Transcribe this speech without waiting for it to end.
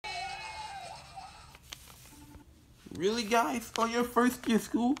Really, guys? On your first day of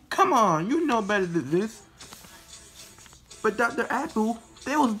school? Come on, you know better than this. But Dr. Apple,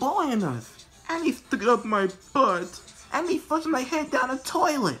 they was bullying us. And he stuck it up my butt. And he flushed my head down the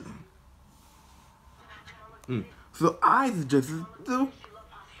toilet. So I suggested to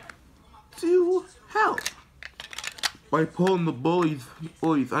help by pulling the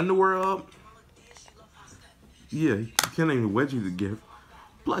bully's underwear up. Yeah, you can't even wedgie the gift.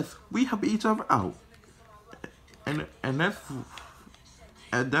 Plus, we help each other out, and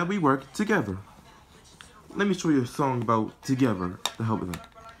that we work together. Let me show you a song about together to help with that.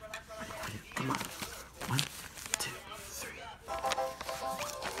 Come on, 1, 2, 3.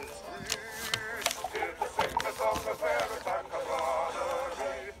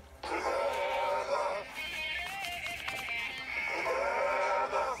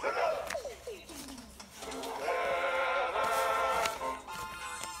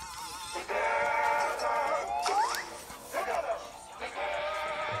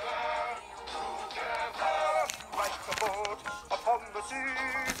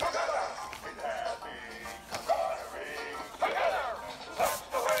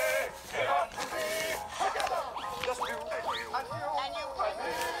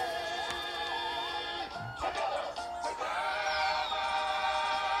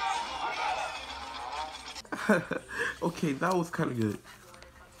 Okay, that was kind of good.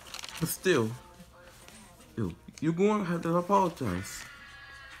 But still, you're going to have to apologize.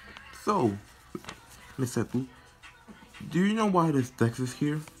 So, Miss Apple, do you know why this desk is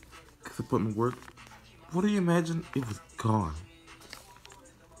here? Because I put my work. What do you imagine? It was gone.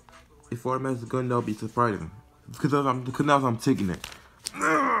 If I imagine it's gone, that'll be surprising. Because now I'm taking it.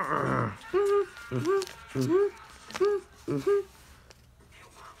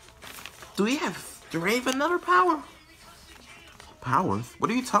 Do we have strength another power? Powers?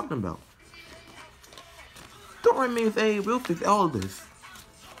 What are you talking about? Don't remain A. We'll fix all of this.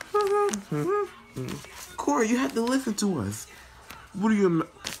 Corey, you have to listen to us. What do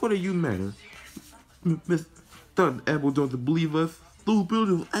you matter? Miss Apple don't believe us. Those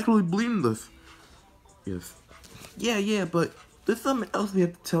buildings actually believed us. Yes. Yeah, but there's something else we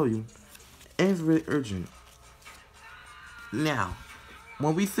have to tell you. And it's really urgent. Now,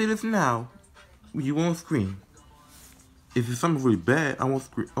 when we say this now, you won't scream. If it's something really bad, I won't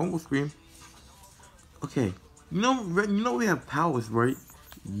scream. Okay. You know we have powers, right?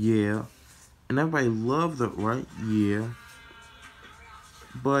 Yeah. And everybody loves it, right? Yeah.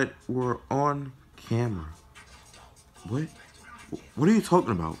 But we're on camera. What? What are you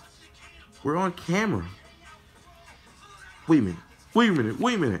talking about? We're on camera. Wait a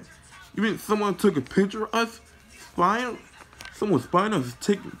minute. You mean someone took a picture of us? Someone's spying us,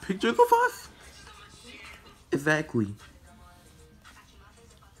 taking pictures of us? Exactly.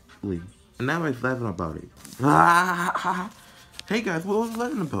 And now I'm laughing about it. Hey guys, what was I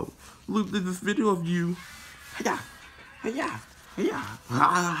laughing about? Look, there's this video of you. Hiya.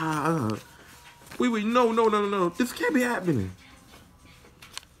 Wait, no. This can't be happening.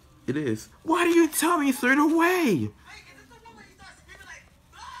 It is. Why do you tell me straight away?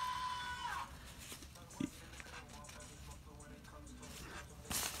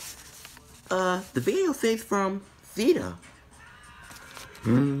 The video says from Zeta.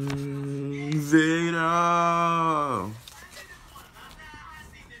 Zeta.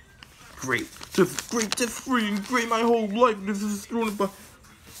 Great. Just freaking great. My whole life this is ruined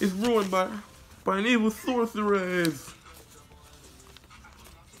by an evil sorceress.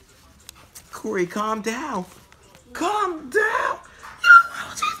 Corey, calm down. Calm down.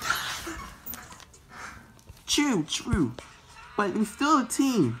 True. But we're still a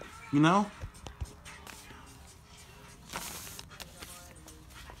team, you know?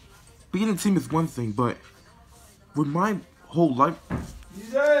 Being a team is one thing, but with my whole life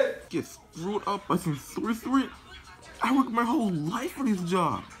gets screwed up by some sorcery, I worked my whole life for this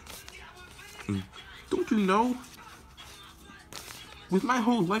job. And don't you know? With my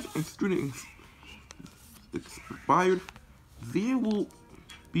whole life and students expired, they will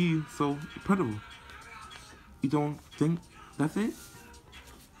be so incredible. You don't think that's it?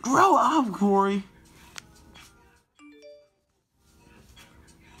 Grow up, Corey.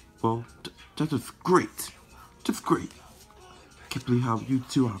 Well, that's just great. Just great. Can't believe how you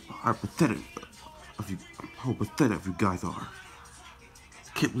two are pathetic. How pathetic you guys are.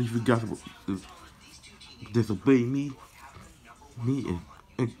 Can't believe you guys disobey me.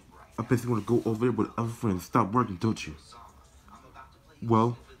 And I bet you want to go over there with other friends and stop working, don't you?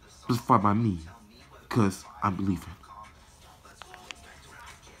 Well, just fine by me. Because I believe it.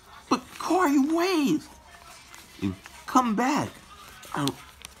 But Corey, wait! Come back.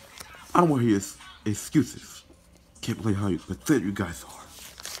 I don't want to hear excuses. Can't believe how pathetic you guys are.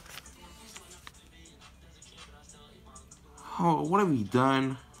 Oh, what have we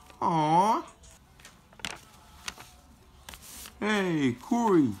done? Aww. Hey,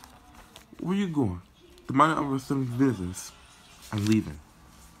 Corey. Where you going? To mind our some business. I'm leaving.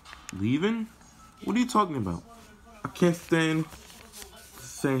 Leaving? What are you talking about? I can't stand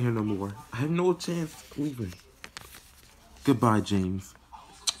staying here no more. I have no chance of leaving. Goodbye, James.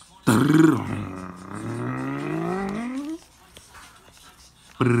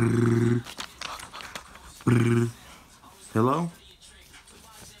 Hello?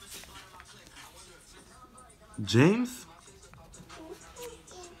 James?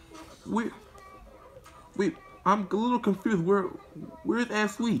 Wait, I'm a little confused. Where's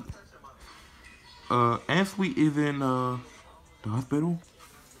Aunt Sweet? Aunt Sweet is in, the hospital?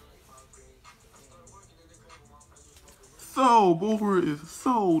 So, Boofer is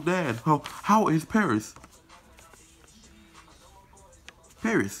so dead. How is Paris?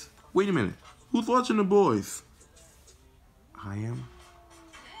 Paris, wait a minute. Who's watching the boys? I am.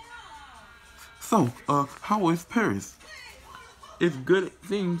 So, how is Paris? It's good at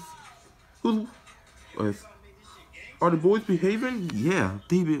things. Are the boys behaving? Yeah,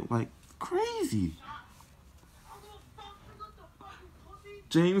 they be like crazy.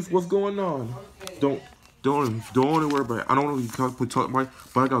 James, what's going on? Don't worry about it. I don't know if you talk about it,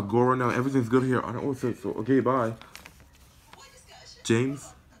 but I gotta go right now. Everything's good here. I don't want to say so. Okay, bye.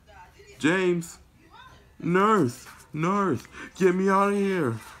 James, nurse, get me out of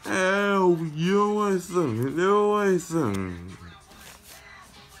here. Help, listen.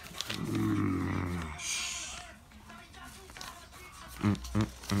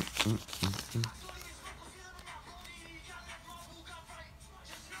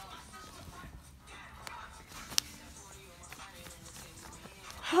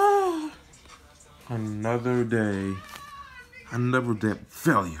 Another day. Another day of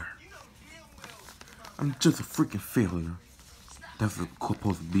failure. I'm just a freaking failure. That's what it's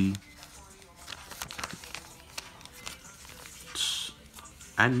supposed to be.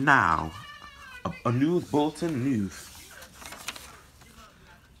 And now, a news bulletin news.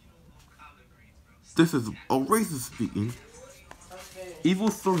 This is a racist speaking. Evil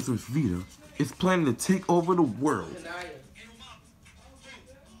sorceress Vita is planning to take over the world.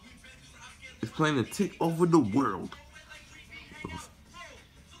 It's planning to take over the world.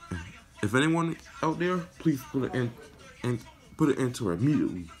 If anyone out there, please put it in and put it into her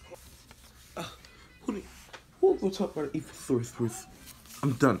immediately. We'll go talk about evil sorceress.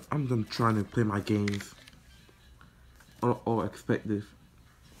 I'm done trying to play my games. All expected.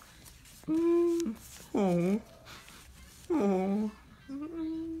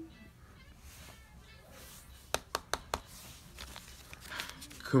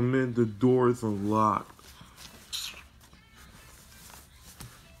 Come in, the door is unlocked.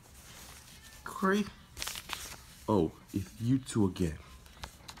 Corey? Oh, it's you two again.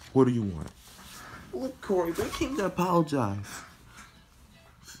 What do you want? Look, Corey, we came to apologize.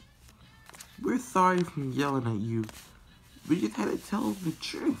 We're sorry for yelling at you. We just had to tell the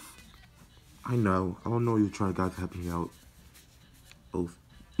truth. I know you're trying to help me out. Oh,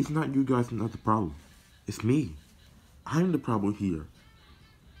 it's not you guys not the problem. It's me. I'm the problem here.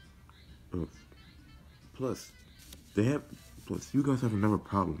 Plus, you guys have another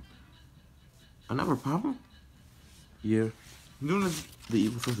problem. Another problem? Yeah. You know the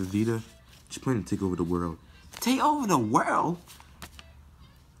evil sister Zeta? She's planning to take over the world. Take over the world?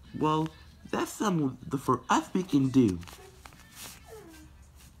 Well, that's something for us we can do.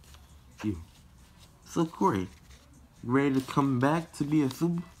 You. So Corey, ready to come back to be a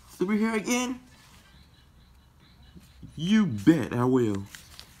superhero again? You bet I will.